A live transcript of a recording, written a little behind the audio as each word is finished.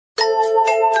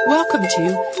Welcome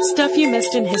to Stuff You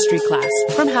Missed in History Class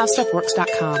from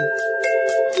HowStuffWorks.com.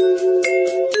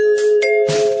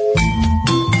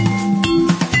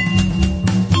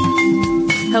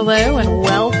 Hello and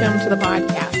welcome to the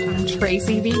podcast. I'm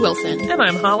Tracy V. Wilson. And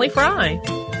I'm Holly Fry.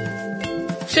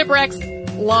 Shipwrecks,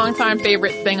 longtime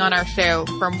favorite thing on our show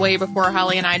from way before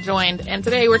Holly and I joined. And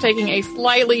today we're taking a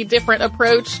slightly different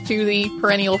approach to the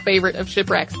perennial favorite of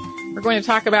shipwrecks. We're going to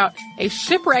talk about a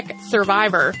shipwreck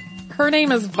survivor. Her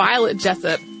name is Violet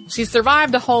Jessop. She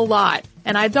survived a whole lot,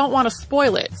 and I don't want to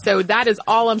spoil it, so that is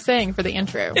all I'm saying for the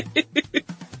intro.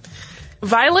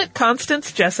 Violet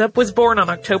Constance Jessop was born on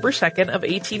October 2nd of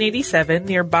 1887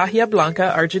 near Bahia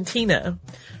Blanca, Argentina.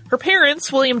 Her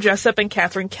parents, William Jessop and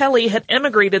Catherine Kelly, had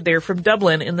emigrated there from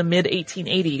Dublin in the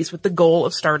mid-1880s with the goal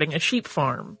of starting a sheep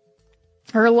farm.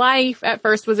 Her life at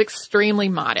first was extremely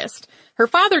modest. Her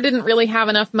father didn't really have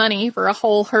enough money for a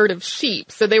whole herd of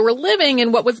sheep, so they were living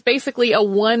in what was basically a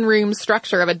one-room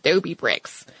structure of adobe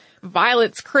bricks.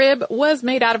 Violet's crib was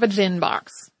made out of a gin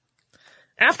box.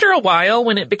 After a while,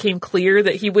 when it became clear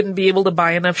that he wouldn't be able to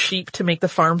buy enough sheep to make the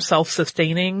farm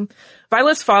self-sustaining,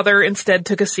 Violet's father instead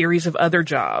took a series of other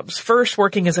jobs, first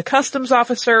working as a customs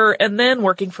officer and then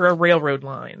working for a railroad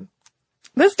line.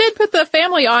 This did put the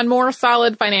family on more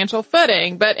solid financial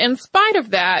footing, but in spite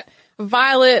of that,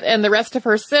 Violet and the rest of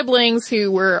her siblings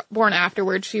who were born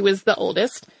afterwards, she was the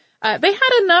oldest, they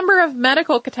had a number of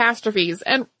medical catastrophes,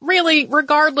 and really,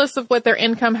 regardless of what their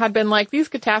income had been like, these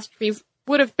catastrophes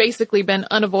would have basically been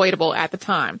unavoidable at the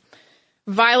time.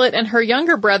 Violet and her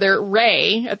younger brother,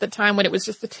 Ray, at the time when it was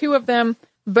just the two of them,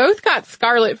 both got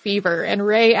scarlet fever, and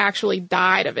Ray actually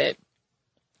died of it.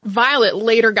 Violet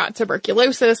later got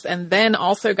tuberculosis and then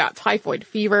also got typhoid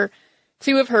fever.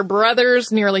 Two of her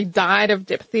brothers nearly died of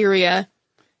diphtheria.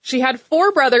 She had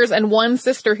 4 brothers and 1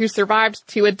 sister who survived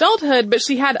to adulthood, but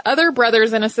she had other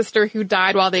brothers and a sister who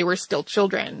died while they were still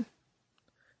children.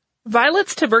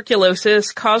 Violet's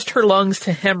tuberculosis caused her lungs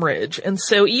to hemorrhage, and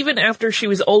so even after she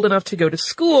was old enough to go to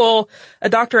school, a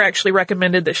doctor actually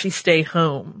recommended that she stay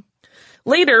home.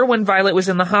 Later, when Violet was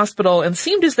in the hospital and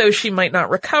seemed as though she might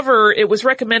not recover, it was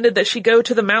recommended that she go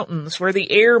to the mountains where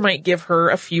the air might give her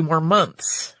a few more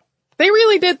months. They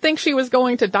really did think she was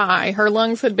going to die. Her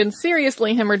lungs had been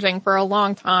seriously hemorrhaging for a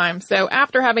long time, so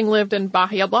after having lived in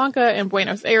Bahia Blanca and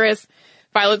Buenos Aires,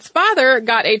 Violet's father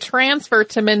got a transfer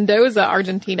to Mendoza,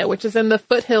 Argentina, which is in the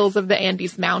foothills of the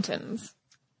Andes Mountains.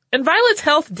 And Violet's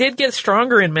health did get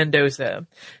stronger in Mendoza.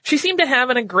 She seemed to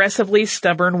have an aggressively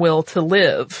stubborn will to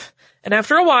live. And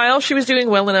after a while, she was doing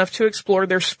well enough to explore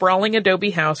their sprawling adobe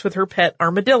house with her pet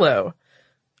armadillo.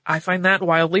 I find that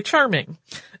wildly charming.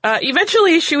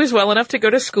 Eventually, she was well enough to go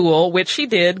to school, which she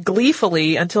did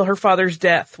gleefully until her father's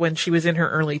death when she was in her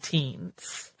early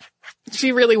teens.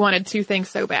 She really wanted 2 things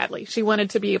so badly. She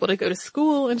wanted to be able to go to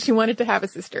school and she wanted to have a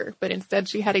sister, but instead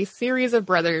she had a series of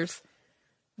brothers,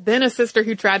 then a sister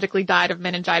who tragically died of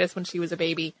meningitis when she was a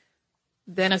baby,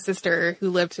 then a sister who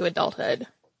lived to adulthood.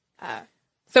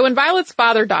 So when Violet's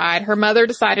father died, her mother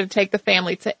decided to take the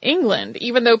family to England,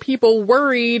 even though people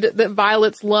worried that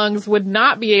Violet's lungs would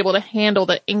not be able to handle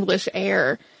the English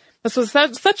air. This was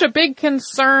such a big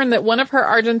concern that one of her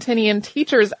Argentinian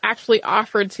teachers actually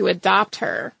offered to adopt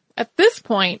her. At this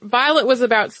point, Violet was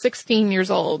about 16 years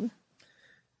old.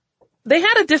 They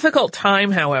had a difficult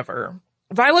time, however.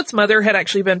 Violet's mother had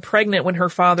actually been pregnant when her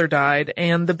father died,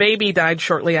 and the baby died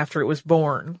shortly after it was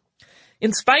born.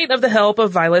 In spite of the help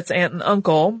of Violet's aunt and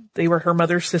uncle, they were her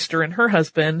mother's sister and her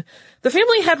husband, the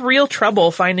family had real trouble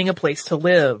finding a place to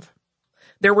live.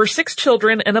 There were 6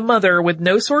 children and a mother with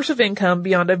no source of income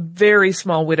beyond a very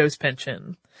small widow's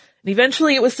pension. And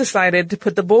eventually it was decided to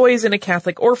put the boys in a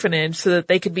Catholic orphanage so that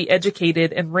they could be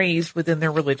educated and raised within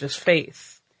their religious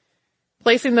faith.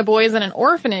 Placing the boys in an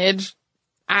orphanage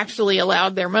actually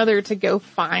allowed their mother to go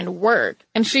find work.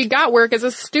 And she got work as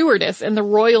a stewardess in the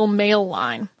Royal Mail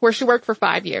Line, where she worked for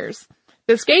 5 years.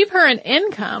 This gave her an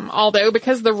income, although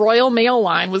because the Royal Mail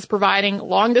Line was providing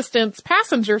long-distance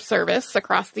passenger service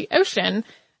across the ocean,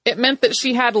 it meant that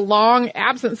she had long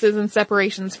absences and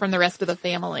separations from the rest of the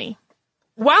family.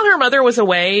 While her mother was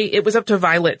away, it was up to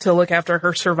Violet to look after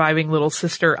her surviving little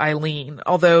sister Eileen,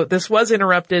 although this was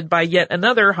interrupted by yet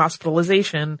another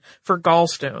hospitalization for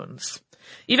gallstones.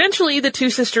 Eventually, the 2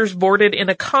 sisters boarded in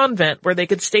a convent where they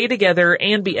could stay together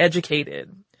and be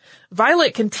educated.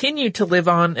 Violet continued to live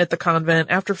on at the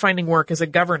convent after finding work as a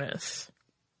governess.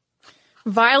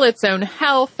 Violet's own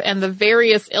health and the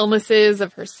various illnesses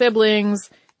of her siblings,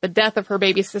 the death of her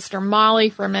baby sister Molly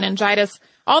from meningitis,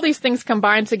 all these things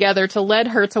combined together to lead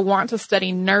her to want to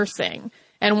study nursing.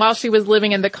 And while she was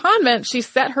living in the convent, she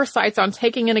set her sights on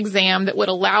taking an exam that would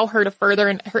allow her to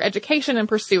further her education and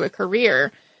pursue a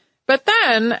career. But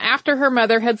then, after her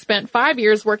mother had spent 5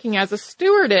 years working as a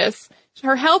stewardess,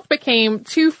 her health became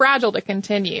too fragile to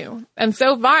continue. And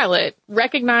so Violet,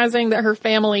 recognizing that her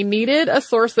family needed a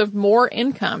source of more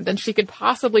income than she could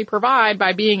possibly provide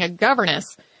by being a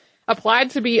governess,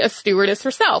 applied to be a stewardess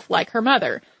herself, like her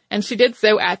mother. And she did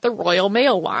so at the Royal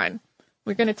Mail Line.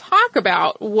 We're going to talk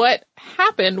about what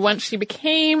happened once she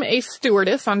became a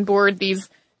stewardess on board these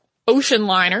ocean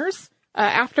liners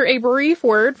after a brief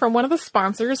word from one of the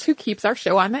sponsors who keeps our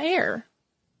show on the air.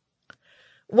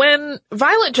 When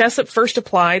Violet Jessop first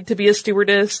applied to be a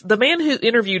stewardess, the man who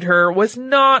interviewed her was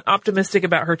not optimistic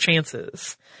about her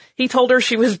chances. He told her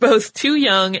she was both too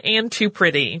young and too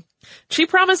pretty. She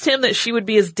promised him that she would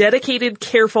be as dedicated,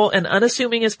 careful, and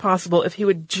unassuming as possible if he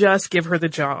would just give her the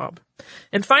job.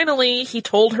 And finally, he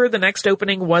told her the next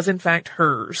opening was in fact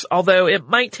hers, although it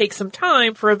might take some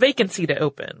time for a vacancy to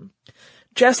open.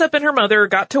 Jessop and her mother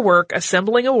got to work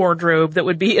assembling a wardrobe that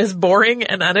would be as boring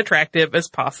and unattractive as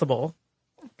possible.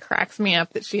 Cracks me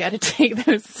up that she had to take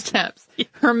those steps.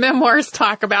 Her memoirs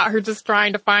talk about her just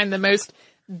trying to find the most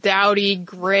dowdy,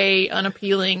 gray,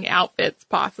 unappealing outfits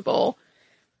possible.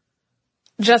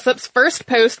 Jessop's first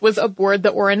post was aboard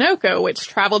the Orinoco, which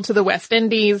traveled to the West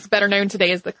Indies, better known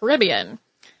today as the Caribbean.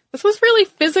 This was really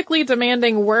physically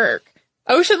demanding work.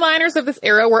 Ocean liners of this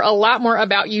era were a lot more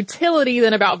about utility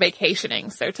than about vacationing.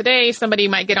 So today, somebody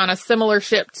might get on a similar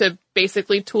ship to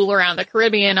basically tool around the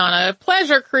Caribbean on a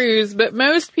pleasure cruise, but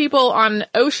most people on an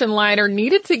ocean liner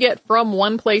needed to get from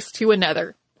one place to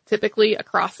another, typically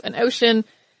across an ocean.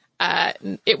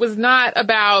 It was not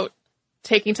about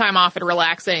taking time off and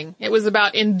relaxing. It was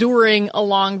about enduring a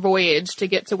long voyage to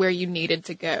get to where you needed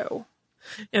to go.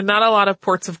 And not a lot of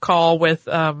ports of call with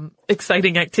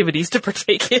exciting activities to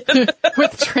partake in.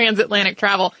 With transatlantic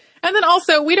travel. And then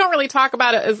also, we don't really talk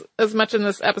about it as much in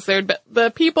this episode, but the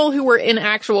people who were in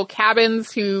actual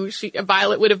cabins who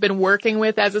Violet would have been working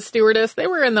with as a stewardess, they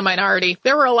were in the minority.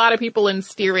 There were a lot of people in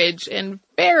steerage in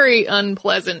very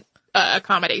unpleasant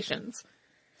accommodations.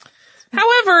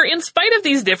 However, in spite of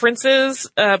these differences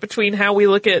between how we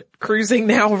look at cruising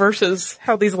now versus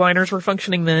how these liners were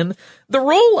functioning then, the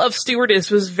role of stewardess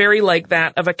was very like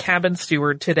that of a cabin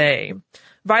steward today.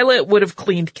 Violet would have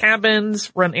cleaned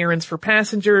cabins, run errands for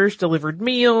passengers, delivered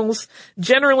meals,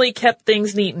 generally kept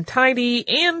things neat and tidy,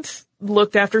 and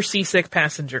looked after seasick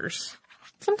passengers.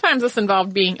 Sometimes this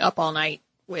involved being up all night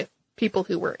with people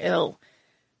who were ill.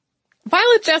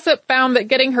 Violet Jessop found that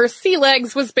getting her sea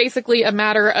legs was basically a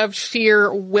matter of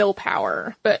sheer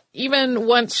willpower. But even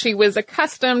once she was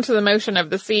accustomed to the motion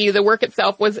of the sea, the work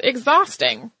itself was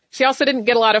exhausting. She also didn't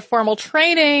get a lot of formal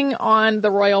training on the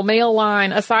Royal Mail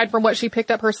Line, aside from what she picked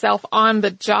up herself on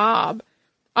the job.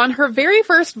 On her very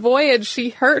first voyage, she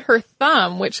hurt her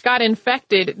thumb, which got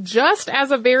infected just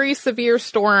as a very severe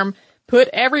storm put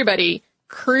everybody,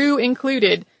 crew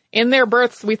included, in their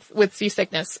berths with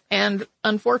seasickness. And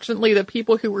unfortunately, the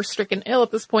people who were stricken ill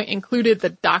at this point included the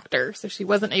doctor, so she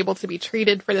wasn't able to be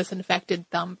treated for this infected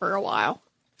thumb for a while.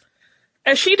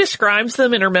 As she describes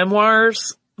them in her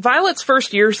memoirs, Violet's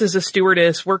first years as a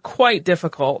stewardess were quite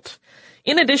difficult.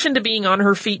 In addition to being on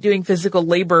her feet doing physical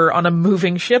labor on a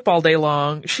moving ship all day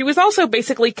long, she was also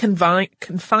basically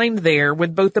confined there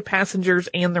with both the passengers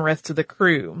and the rest of the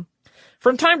crew.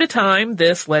 From time to time,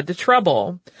 this led to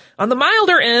trouble. On the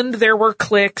milder end, there were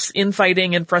cliques,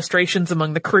 infighting, and frustrations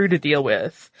among the crew to deal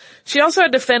with. She also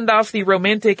had to fend off the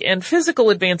romantic and physical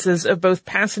advances of both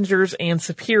passengers and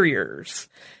superiors.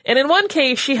 And in one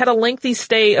case, she had a lengthy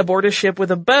stay aboard a ship with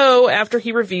a beau after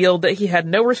he revealed that he had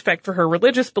no respect for her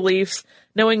religious beliefs,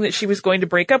 knowing that she was going to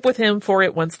break up with him for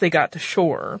it once they got to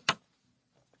shore.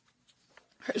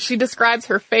 She describes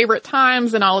her favorite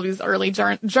times in all of these early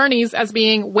journeys as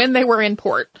being when they were in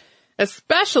port,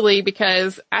 especially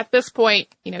because at this point,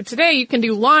 today you can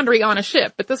do laundry on a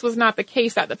ship, but this was not the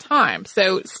case at the time.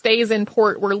 So stays in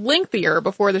port were lengthier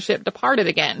before the ship departed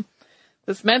again.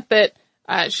 This meant that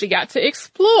she got to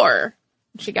explore,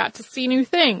 she got to see new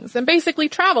things, and basically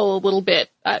travel a little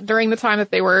bit during the time that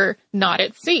they were not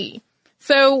at sea.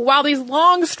 So while these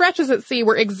long stretches at sea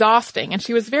were exhausting, and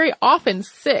she was very often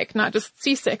sick, not just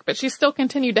seasick, but she still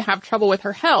continued to have trouble with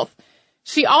her health,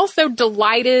 she also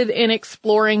delighted in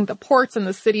exploring the ports and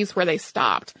the cities where they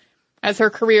stopped. As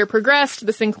her career progressed,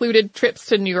 this included trips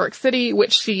to New York City,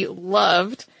 which she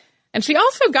loved. And she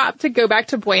also got to go back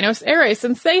to Buenos Aires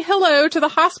and say hello to the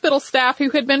hospital staff who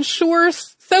had been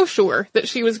so sure that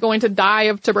she was going to die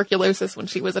of tuberculosis when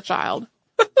she was a child.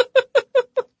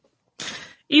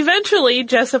 Eventually,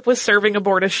 Jessop was serving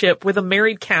aboard a ship with a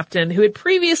married captain who had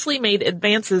previously made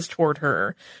advances toward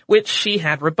her, which she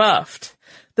had rebuffed.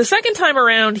 The second time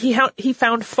around, he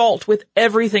found fault with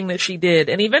everything that she did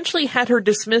and eventually had her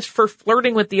dismissed for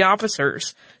flirting with the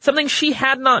officers, something she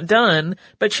had not done,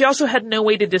 but she also had no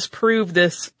way to disprove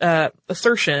this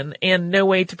assertion and no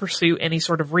way to pursue any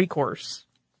sort of recourse.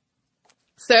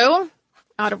 So,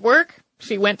 out of work,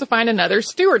 she went to find another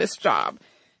stewardess job,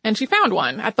 and she found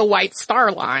one at the White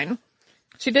Star Line.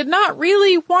 She did not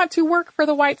really want to work for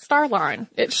the White Star Line.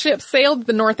 Its ship sailed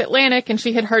the North Atlantic, and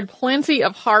she had heard plenty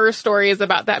of horror stories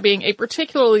about that being a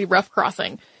particularly rough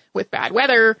crossing, with bad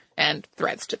weather and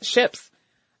threats to the ships,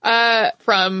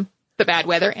 from the bad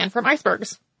weather and from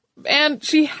icebergs. And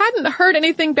she hadn't heard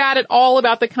anything bad at all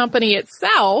about the company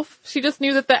itself. She just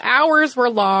knew that the hours were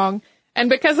long,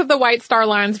 and because of the White Star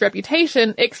Line's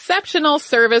reputation, exceptional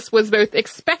service was both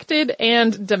expected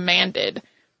and demanded.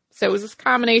 So it was this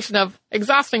combination of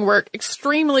exhausting work,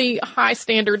 extremely high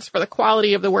standards for the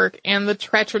quality of the work, and the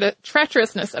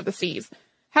treacherousness of the seas.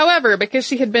 However, because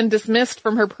she had been dismissed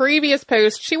from her previous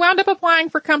post, she wound up applying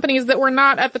for companies that were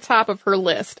not at the top of her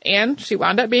list, and she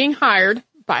wound up being hired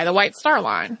by the White Star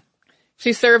Line.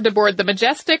 She served aboard the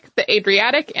Majestic, the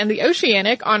Adriatic, and the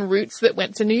Oceanic on routes that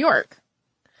went to New York.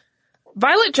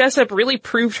 Violet Jessop really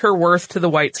proved her worth to the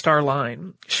White Star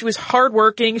Line. She was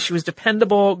hardworking, she was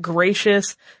dependable,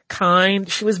 gracious, kind,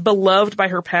 she was beloved by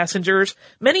her passengers,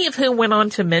 many of whom went on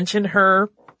to mention her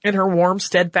and her warm,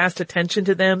 steadfast attention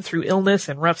to them through illness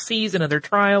and rough seas and other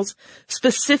trials,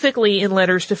 specifically in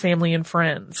letters to family and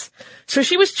friends. So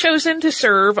she was chosen to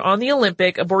serve on the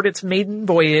Olympic aboard its maiden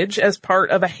voyage as part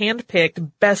of a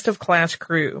hand-picked, best-of-class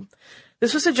crew.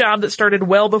 This was a job that started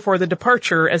well before the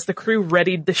departure as the crew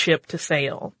readied the ship to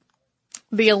sail.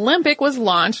 The Olympic was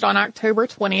launched on October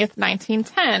 20th,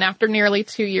 1910, after nearly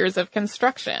 2 years of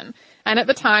construction. And at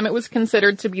the time, it was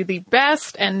considered to be the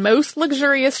best and most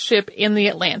luxurious ship in the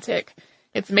Atlantic.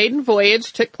 Its maiden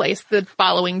voyage took place the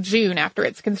following June after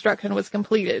its construction was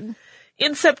completed.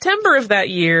 In September of that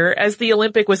year, as the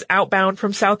Olympic was outbound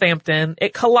from Southampton,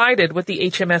 it collided with the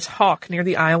HMS Hawke near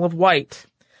the Isle of Wight.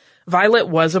 Violet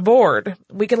was aboard.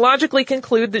 We can logically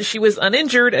conclude that she was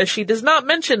uninjured, as she does not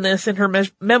mention this in her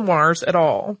memoirs at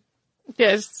all.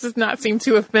 Yeah, it does not seem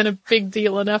to have been a big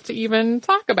deal enough to even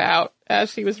talk about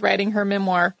as she was writing her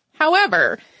memoir.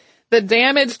 However, the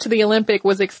damage to the Olympic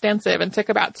was extensive and took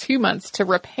about 2 months to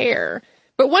repair.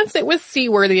 But once it was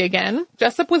seaworthy again,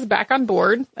 Jessop was back on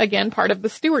board, again part of the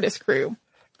stewardess crew.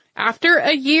 After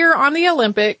a year on the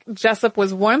Olympic, Jessop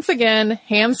was once again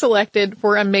hand-selected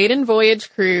for a maiden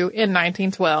voyage crew in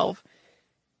 1912.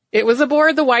 It was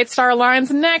aboard the White Star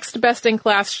Line's next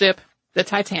best-in-class ship, the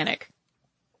Titanic.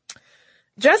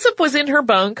 Jessop was in her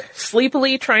bunk,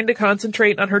 sleepily trying to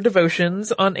concentrate on her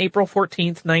devotions on April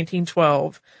 14th,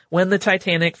 1912, when the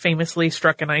Titanic famously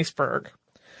struck an iceberg.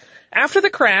 After the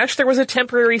crash, there was a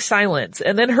temporary silence,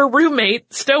 and then her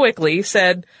roommate stoically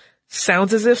said,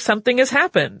 "Sounds as if something has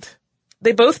happened."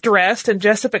 They both dressed, and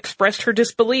Jessop expressed her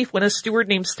disbelief when a steward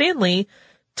named Stanley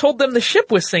told them the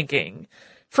ship was sinking.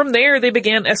 From there, they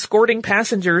began escorting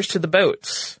passengers to the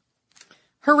boats.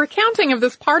 Her recounting of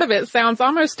this part of it sounds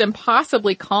almost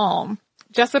impossibly calm.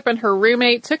 Jessop and her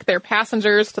roommate took their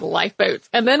passengers to the lifeboats,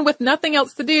 and then with nothing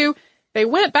else to do, they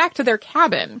went back to their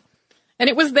cabin. And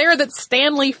it was there that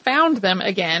Stanley found them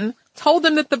again, told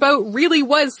them that the boat really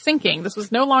was sinking. This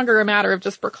was no longer a matter of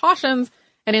just precautions,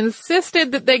 and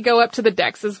insisted that they go up to the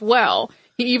decks as well.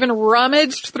 He even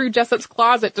rummaged through Jessop's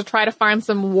closet to try to find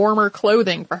some warmer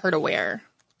clothing for her to wear.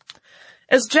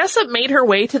 As Jessop made her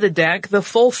way to the deck, the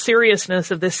full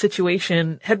seriousness of this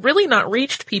situation had really not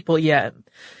reached people yet.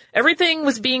 Everything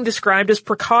was being described as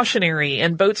precautionary,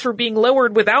 and boats were being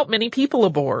lowered without many people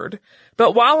aboard.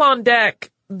 But while on deck,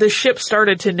 the ship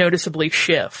started to noticeably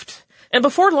shift. And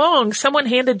before long, someone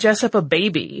handed Jessop a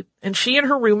baby, and she and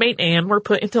her roommate Anne were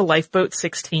put into lifeboat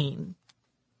 16.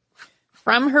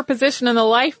 From her position in the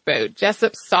lifeboat,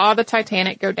 Jessop saw the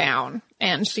Titanic go down,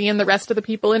 and she and the rest of the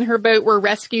people in her boat were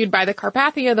rescued by the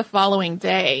Carpathia the following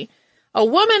day. A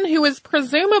woman who was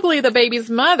presumably the baby's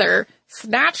mother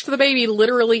snatched the baby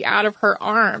literally out of her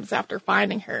arms after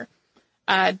finding her.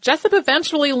 Jessop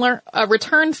eventually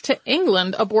returned to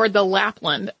England aboard the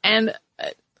Lapland, and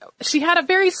she had a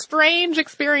very strange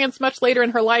experience much later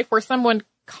in her life where someone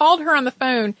called her on the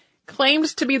phone,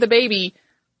 claimed to be the baby,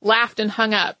 laughed and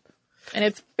hung up. And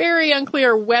it's very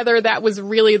unclear whether that was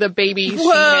really the baby she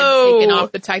had taken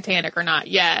off the Titanic or not.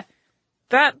 Yeah.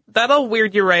 That'll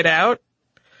weird you right out.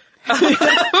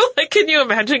 Like, can you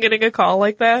imagine getting a call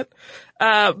like that?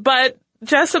 But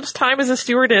Jessop's time as a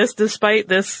stewardess, despite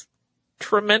this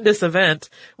tremendous event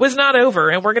was not over,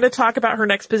 and we're going to talk about her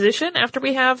next position after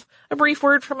we have a brief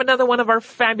word from another one of our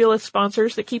fabulous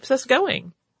sponsors that keeps us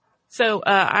going. So,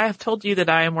 I have told you that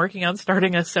I am working on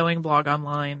starting a sewing blog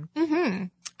online. Mm-hmm.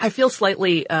 I feel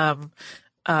slightly, a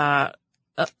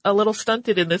little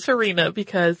stunted in this arena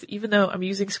because even though I'm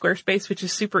using Squarespace, which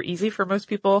is super easy for most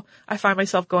people, I find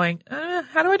myself going,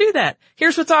 how do I do that?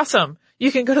 Here's what's awesome.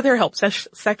 You can go to their help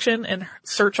section and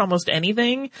search almost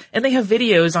anything, and they have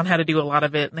videos on how to do a lot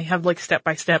of it, and they have like step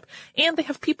by step, and they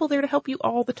have people there to help you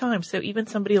all the time. So even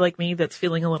somebody like me that's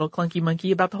feeling a little clunky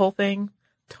monkey about the whole thing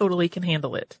totally can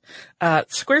handle it.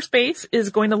 Squarespace is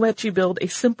going to let you build a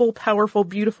simple, powerful,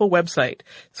 beautiful website.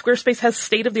 Squarespace has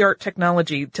state-of-the-art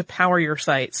technology to power your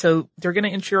site, so they're going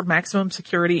to ensure maximum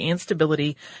security and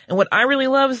stability. And what I really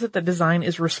love is that the design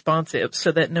is responsive,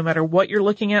 so that no matter what you're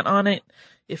looking at on it,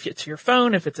 if it's your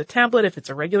phone, if it's a tablet, if it's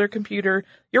a regular computer,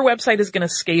 your website is going to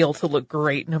scale to look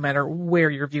great no matter where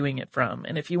you're viewing it from.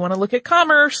 And if you want to look at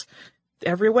commerce,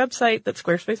 every website that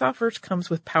Squarespace offers comes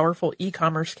with powerful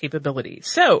e-commerce capabilities.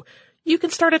 So you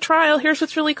can start a trial. Here's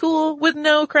what's really cool with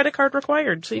no credit card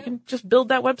required. So you can just build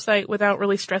that website without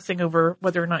really stressing over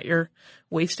whether or not you're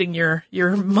wasting your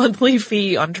monthly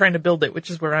fee on trying to build it,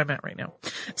 which is where I'm at right now.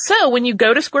 So when you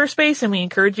go to Squarespace, and we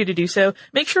encourage you to do so,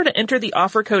 make sure to enter the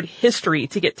offer code HISTORY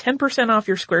to get 10% off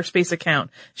your Squarespace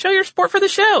account. Show your support for the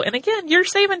show. And again, you're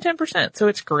saving 10%. So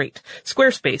it's great.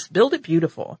 Squarespace, build it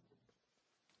beautiful.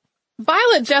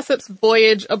 Violet Jessop's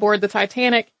voyage aboard the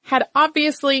Titanic had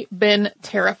obviously been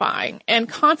terrifying, and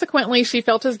consequently she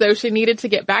felt as though she needed to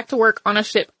get back to work on a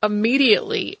ship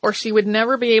immediately, or she would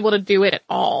never be able to do it at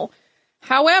all.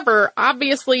 However,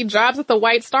 obviously jobs at the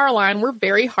White Star Line were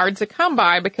very hard to come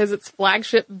by because its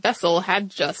flagship vessel had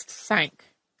just sank.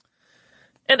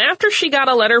 And after she got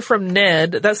a letter from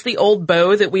Ned, that's the old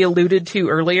beau that we alluded to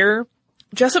earlier,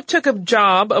 Jessop took a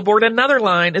job aboard another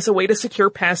line as a way to secure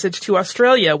passage to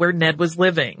Australia, where Ned was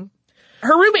living.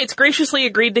 Her roommates graciously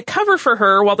agreed to cover for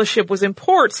her while the ship was in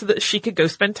port so that she could go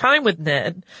spend time with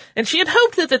Ned. And she had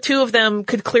hoped that the two of them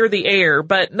could clear the air,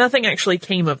 but nothing actually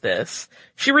came of this.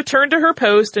 She returned to her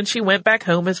post and she went back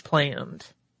home as planned.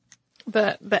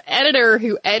 The editor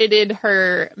who edited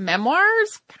her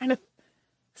memoirs kind of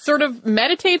sort of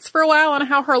meditates for a while on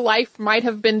how her life might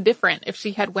have been different if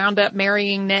she had wound up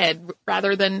marrying Ned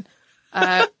rather than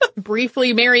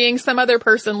briefly marrying some other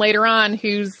person later on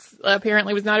who's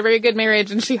apparently was not a very good marriage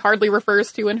and she hardly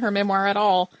refers to in her memoir at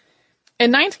all.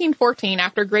 In 1914,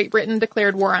 after Great Britain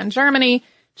declared war on Germany,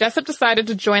 Jessop decided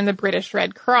to join the British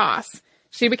Red Cross.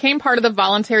 She became part of the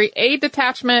Voluntary Aid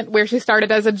Detachment, where she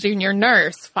started as a junior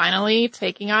nurse, finally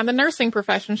taking on the nursing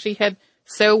profession she had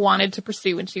so wanted to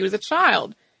pursue when she was a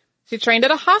child. She trained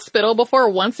at a hospital before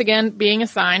once again being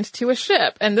assigned to a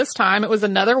ship, and this time it was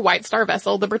another White Star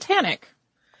vessel, the Britannic.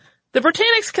 The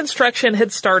Britannic's construction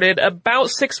had started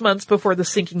about 6 months before the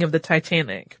sinking of the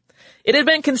Titanic. It had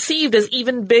been conceived as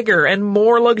even bigger and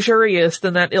more luxurious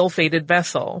than that ill-fated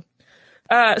vessel.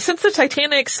 Since the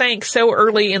Titanic sank so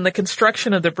early in the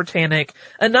construction of the Britannic,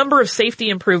 a number of safety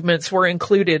improvements were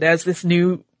included as this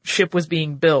new ship was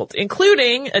being built,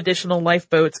 including additional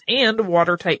lifeboats and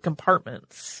watertight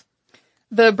compartments.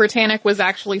 The Britannic was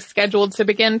actually scheduled to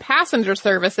begin passenger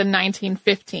service in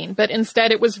 1915, but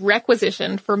instead it was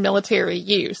requisitioned for military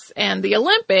use. And the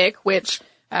Olympic, which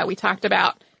we talked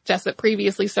about Jessop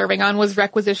previously serving on, was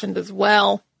requisitioned as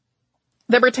well.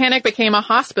 The Britannic became a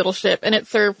hospital ship, and it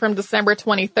served from December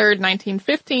 23rd,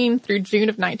 1915 through June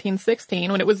of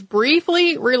 1916, when it was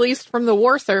briefly released from the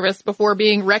war service before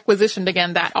being requisitioned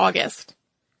again that August.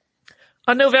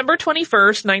 On November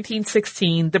 21st,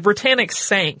 1916, the Britannic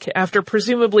sank after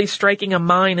presumably striking a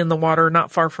mine in the water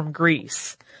not far from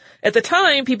Greece. At the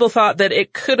time, people thought that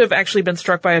it could have actually been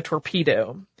struck by a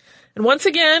torpedo. And once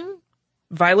again,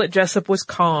 Violet Jessop was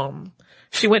calm.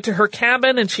 She went to her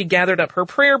cabin and she gathered up her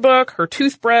prayer book, her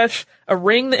toothbrush, a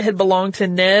ring that had belonged to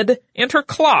Ned, and her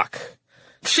clock.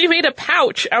 She made a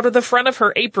pouch out of the front of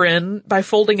her apron by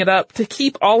folding it up to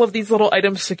keep all of these little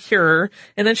items secure,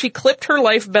 and then she clipped her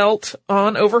life belt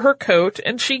on over her coat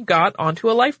and she got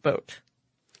onto a lifeboat.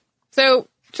 So,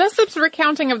 Jessop's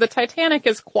recounting of the Titanic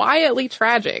is quietly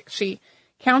tragic. She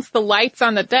counts the lights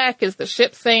on the deck as the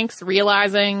ship sinks,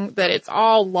 realizing that it's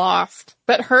all lost.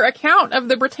 But her account of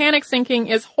the Britannic sinking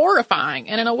is horrifying,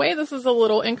 and in a way this is a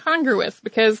little incongruous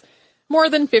because more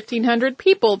than 1,500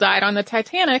 people died on the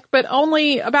Titanic, but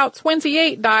only about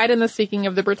 28 died in the sinking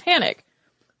of the Britannic.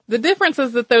 The difference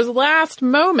is that those last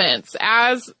moments,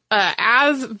 as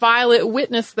Violet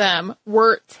witnessed them,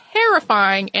 were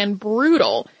terrifying and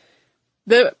brutal.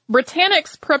 The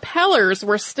Britannic's propellers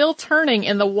were still turning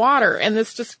in the water, and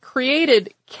this just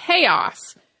created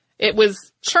chaos. It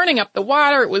was churning up the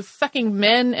water. It was sucking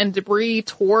men and debris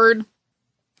toward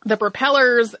the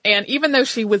propellers. And even though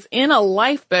she was in a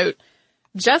lifeboat,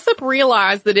 Jessop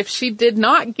realized that if she did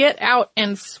not get out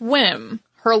and swim,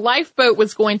 her lifeboat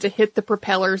was going to hit the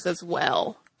propellers as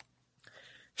well.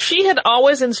 She had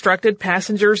always instructed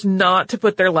passengers not to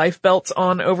put their life belts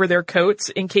on over their coats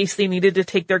in case they needed to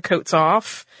take their coats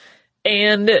off.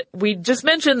 And we just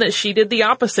mentioned that she did the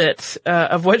opposite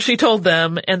of what she told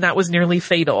them, and that was nearly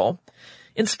fatal.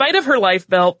 In spite of her life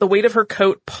belt, the weight of her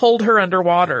coat pulled her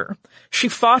underwater. She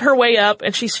fought her way up,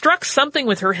 and she struck something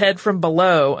with her head from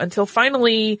below until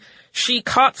finally she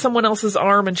caught someone else's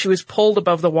arm and she was pulled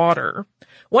above the water.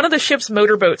 One of the ship's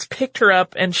motorboats picked her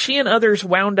up, and she and others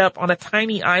wound up on a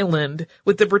tiny island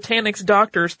with the Britannic's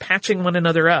doctors patching one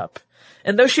another up.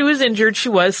 And though she was injured, she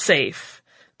was safe.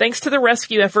 Thanks to the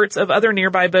rescue efforts of other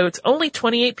nearby boats, only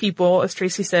 28 people, as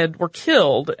Tracy said, were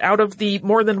killed out of the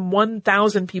more than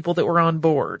 1,000 people that were on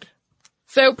board.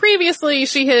 So previously,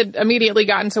 she had immediately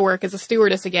gotten to work as a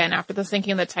stewardess again after the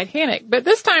sinking of the Titanic. But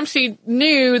this time she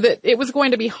knew that it was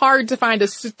going to be hard to find a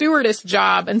stewardess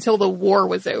job until the war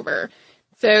was over.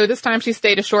 So this time she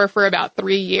stayed ashore for about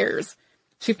 3 years.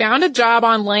 She found a job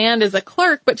on land as a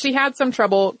clerk, but she had some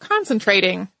trouble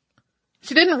concentrating.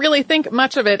 She didn't really think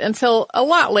much of it until a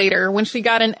lot later when she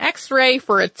got an x-ray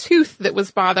for a tooth that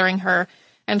was bothering her,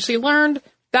 and she learned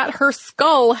that her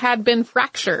skull had been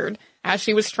fractured as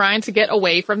she was trying to get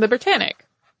away from the Britannic.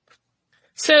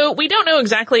 So we don't know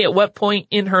exactly at what point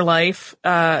in her life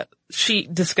she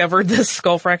discovered this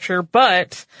skull fracture,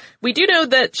 but we do know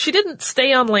that she didn't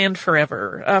stay on land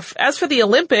forever. As for the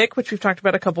Olympic, which we've talked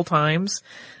about a couple times,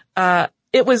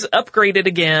 it was upgraded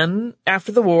again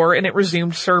after the war, and it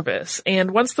resumed service.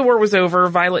 And once the war was over,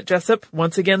 Violet Jessop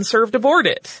once again served aboard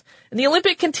it. And the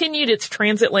Olympic continued its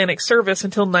transatlantic service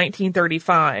until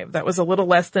 1935. That was a little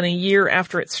less than a year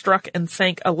after it struck and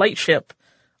sank a lightship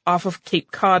off of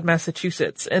Cape Cod,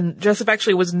 Massachusetts. And Jessop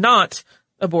actually was not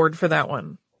aboard for that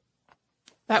one.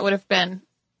 That would have been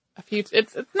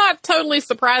it's not totally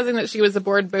surprising that she was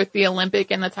aboard both the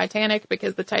Olympic and the Titanic,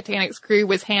 because the Titanic's crew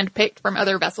was handpicked from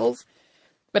other vessels.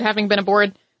 But having been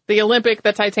aboard the Olympic,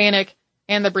 the Titanic,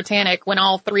 and the Britannic, when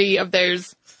all three of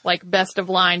those, best of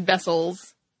line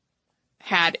vessels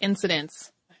had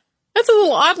incidents, it's a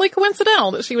little oddly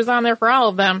coincidental that she was on there for all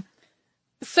of them.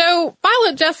 So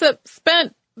Violet Jessop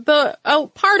spent a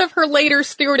part of her later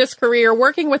stewardess career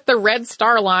working with the Red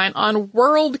Star Line on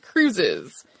world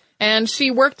cruises. And she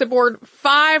worked aboard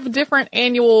 5 different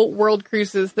annual world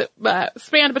cruises that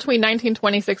spanned between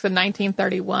 1926 and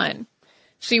 1931.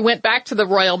 She went back to the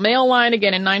Royal Mail Line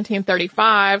again in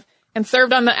 1935 and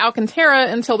served on the Alcantara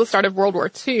until the start of World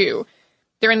War II.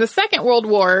 During the Second World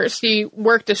War, she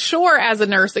worked ashore as a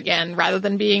nurse again, rather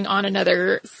than being on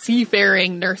another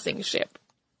seafaring nursing ship.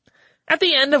 At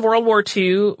the end of World War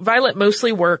II, Violet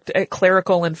mostly worked at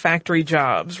clerical and factory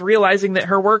jobs, realizing that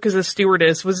her work as a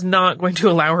stewardess was not going to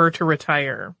allow her to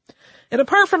retire. And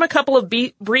apart from a couple of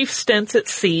brief stints at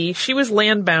sea, she was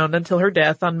landbound until her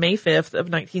death on May 5th of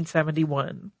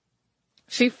 1971.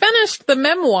 She finished the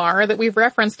memoir that we've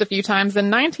referenced a few times in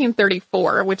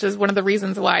 1934, which is one of the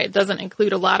reasons why it doesn't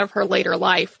include a lot of her later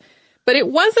life. But it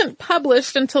wasn't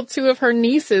published until 2 of her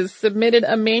nieces submitted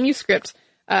a manuscript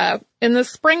in the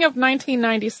spring of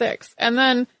 1996. And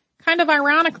then, kind of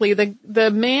ironically,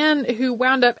 the man who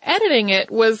wound up editing it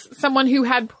was someone who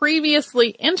had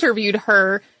previously interviewed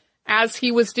her as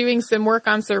he was doing some work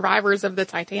on survivors of the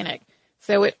Titanic.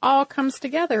 So it all comes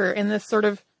together in this sort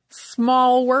of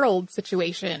small world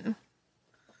situation.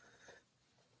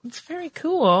 It's very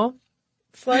cool.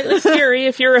 Slightly scary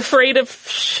if you're afraid of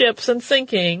ships and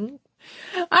sinking.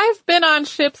 I've been on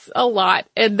ships a lot,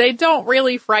 and they don't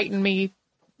really frighten me.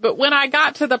 But when I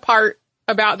got to the part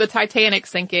about the Titanic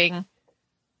sinking,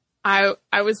 I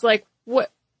was like,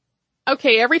 what?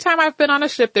 Okay, every time I've been on a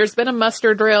ship, there's been a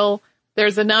muster drill. There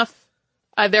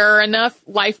are enough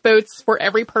lifeboats for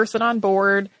every person on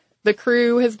board. The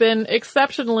crew has been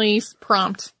exceptionally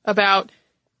prompt about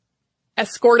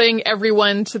escorting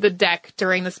everyone to the deck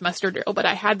during this muster drill. But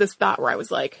I had this thought where I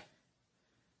was like,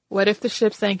 what if the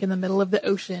ship sank in the middle of the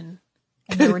ocean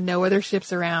and there were no other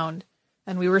ships around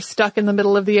and we were stuck in the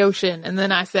middle of the ocean? And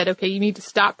then I said, okay, you need to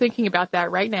stop thinking about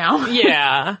that right now.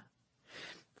 Yeah.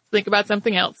 Think about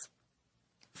something else.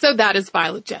 So that is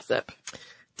Violet Jessop.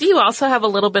 Do you also have a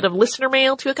little bit of listener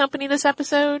mail to accompany this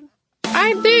episode?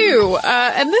 I do.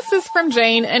 And this is from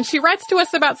Jane, and she writes to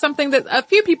us about something that a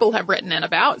few people have written in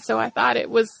about, so I thought it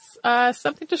was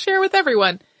something to share with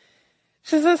everyone.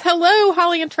 She says, hello,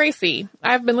 Holly and Tracy.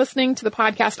 I've been listening to the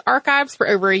podcast archives for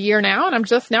over a year now, and I'm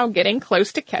just now getting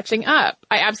close to catching up.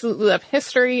 I absolutely love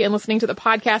history, and listening to the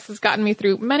podcast has gotten me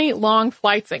through many long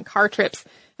flights and car trips,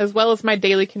 as well as my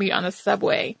daily commute on the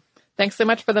subway. Thanks so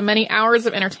much for the many hours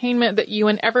of entertainment that you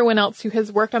and everyone else who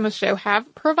has worked on the show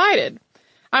have provided.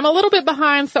 I'm a little bit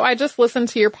behind, so I just listened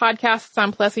to your podcasts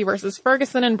on Plessy versus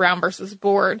Ferguson and Brown versus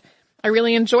Board. I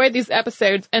really enjoyed these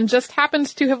episodes and just happened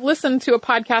to have listened to a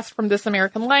podcast from This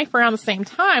American Life around the same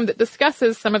time that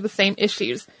discusses some of the same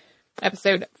issues.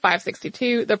 Episode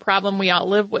 562, The Problem We All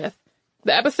Live With.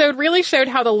 The episode really showed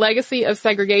how the legacy of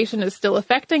segregation is still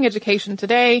affecting education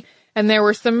today, and there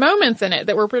were some moments in it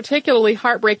that were particularly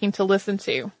heartbreaking to listen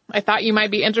to. I thought you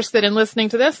might be interested in listening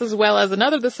to this, as well as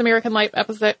another This American Life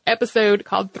episode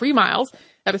called 3 Miles,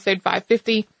 episode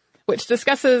 550, which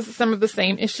discusses some of the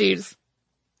same issues.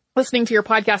 Listening to your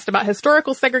podcast about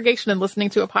historical segregation and listening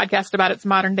to a podcast about its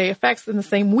modern day effects in the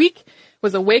same week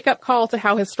was a wake-up call to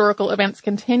how historical events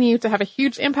continue to have a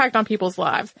huge impact on people's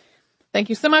lives. Thank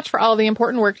you so much for all the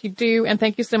important work you do, and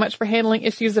thank you so much for handling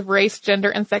issues of race, gender,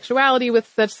 and sexuality with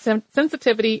such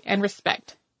sensitivity and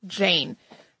respect. Jane.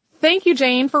 Thank you,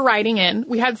 Jane, for writing in.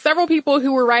 We had several people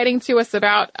who were writing to us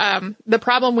about The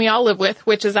Problem We All Live With,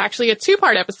 which is actually a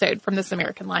 2-part episode from This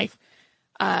American Life.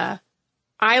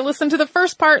 I listened to the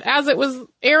first part as it was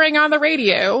airing on the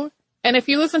radio. And if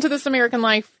you listen to This American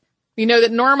Life, you know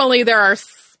that normally there are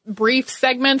brief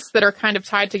segments that are kind of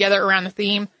tied together around the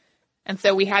theme. And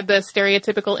so we had the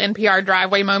stereotypical NPR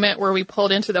driveway moment where we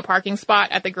pulled into the parking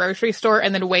spot at the grocery store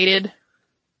and then waited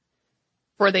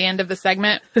for the end of the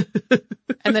segment.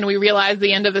 And then we realized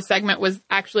the end of the segment was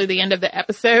actually the end of the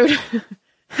episode.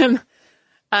 And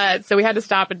so we had to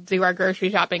stop and do our grocery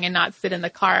shopping and not sit in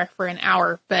the car for an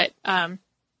hour. But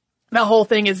the whole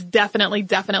thing is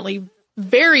definitely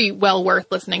very well worth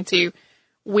listening to.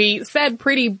 We said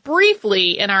pretty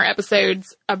briefly in our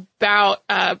episodes about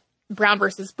Brown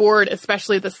versus Board,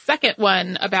 especially the second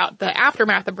one about the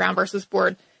aftermath of Brown versus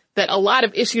Board, that a lot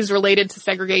of issues related to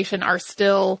segregation are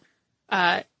still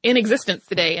in existence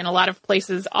today. And a lot of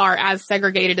places are as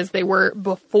segregated as they were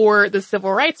before the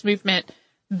civil rights movement.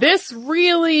 This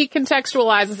really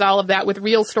contextualizes all of that with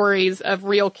real stories of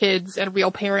real kids and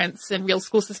real parents and real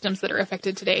school systems that are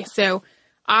affected today. So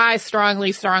I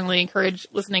strongly encourage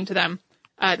listening to them.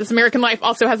 This American Life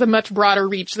also has a much broader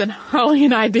reach than Holly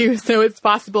and I do. So it's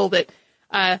possible that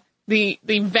the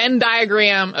Venn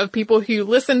diagram of people who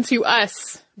listen to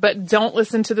us but don't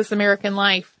listen to This American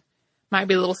Life might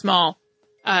be a little small.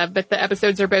 But the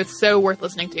episodes are both so worth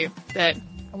listening to that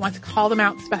I want to call them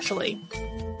out specially.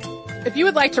 If you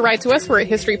would like to write to us, we're a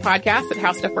history podcast at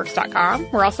howstuffworks.com.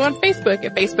 We're also on Facebook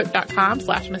at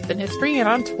facebook.com/missedinhistory and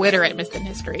on Twitter at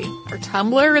missedinhistory. Our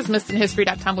Tumblr is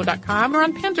missedinhistory.tumblr.com. We're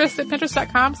on Pinterest at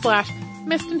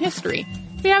pinterest.com/missedinhistory.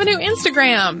 We have a new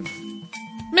Instagram.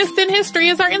 Missed in History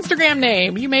is our Instagram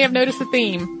name. You may have noticed a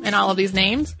theme in all of these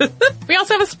names. We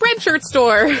also have a Spreadshirt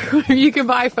store where you can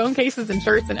buy phone cases and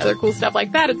shirts and other cool stuff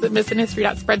like that. It's at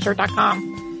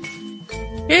missedinhistory.spreadshirt.com.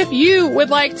 If you would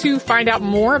like to find out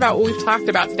more about what we've talked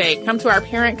about today, come to our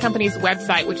parent company's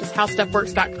website, which is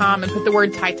howstuffworks.com, and put the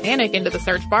word Titanic into the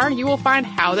search bar. You will find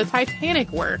how the Titanic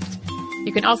worked.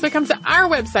 You can also come to our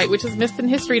website, which is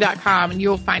missedinhistory.com, and you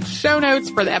will find show notes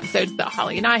for the episodes that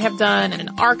Holly and I have done, and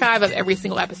an archive of every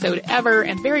single episode ever,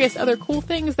 and various other cool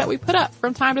things that we put up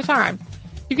from time to time.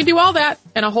 You can do all that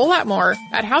and a whole lot more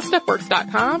at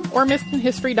howstuffworks.com or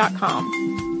missedinhistory.com.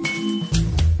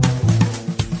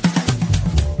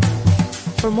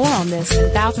 For more on this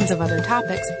and thousands of other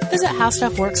topics, visit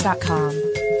howstuffworks.com.